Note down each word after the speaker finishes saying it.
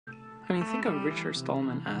I mean, think of Richard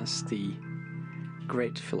Stallman as the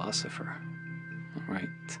great philosopher, right?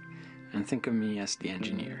 And think of me as the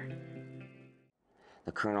engineer.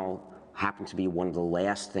 The kernel happened to be one of the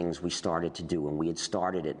last things we started to do, and we had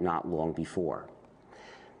started it not long before.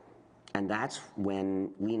 And that's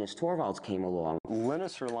when Linus Torvalds came along.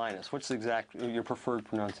 Linus or Linus? What's your preferred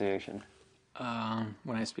pronunciation?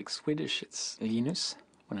 When I speak Swedish, it's Linus.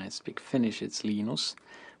 When I speak Finnish, it's Linus.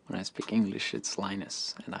 When I speak English, it's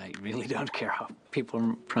Linus. And I really don't care how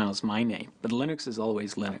people pronounce my name. But Linux is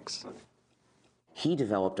always Linux. He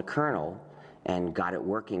developed a kernel and got it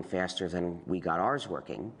working faster than we got ours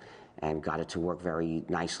working, and got it to work very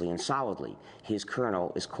nicely and solidly. His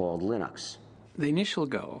kernel is called Linux. The initial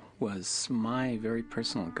goal was my very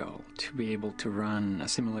personal goal, to be able to run a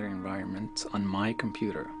similar environment on my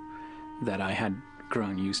computer that I had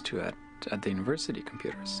grown used to at the university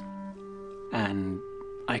computers. And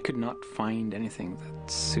I could not find anything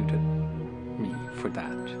that suited me for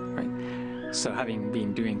that, right? So having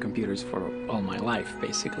been doing computers for all my life,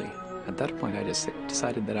 basically, at that point I just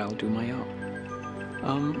decided that I'll do my own.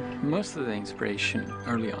 Most of the inspiration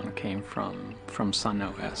early on came from Sun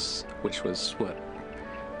OS, which was what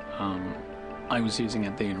I was using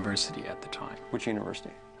at the university at the time. Which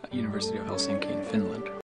university? University of Helsinki in Finland.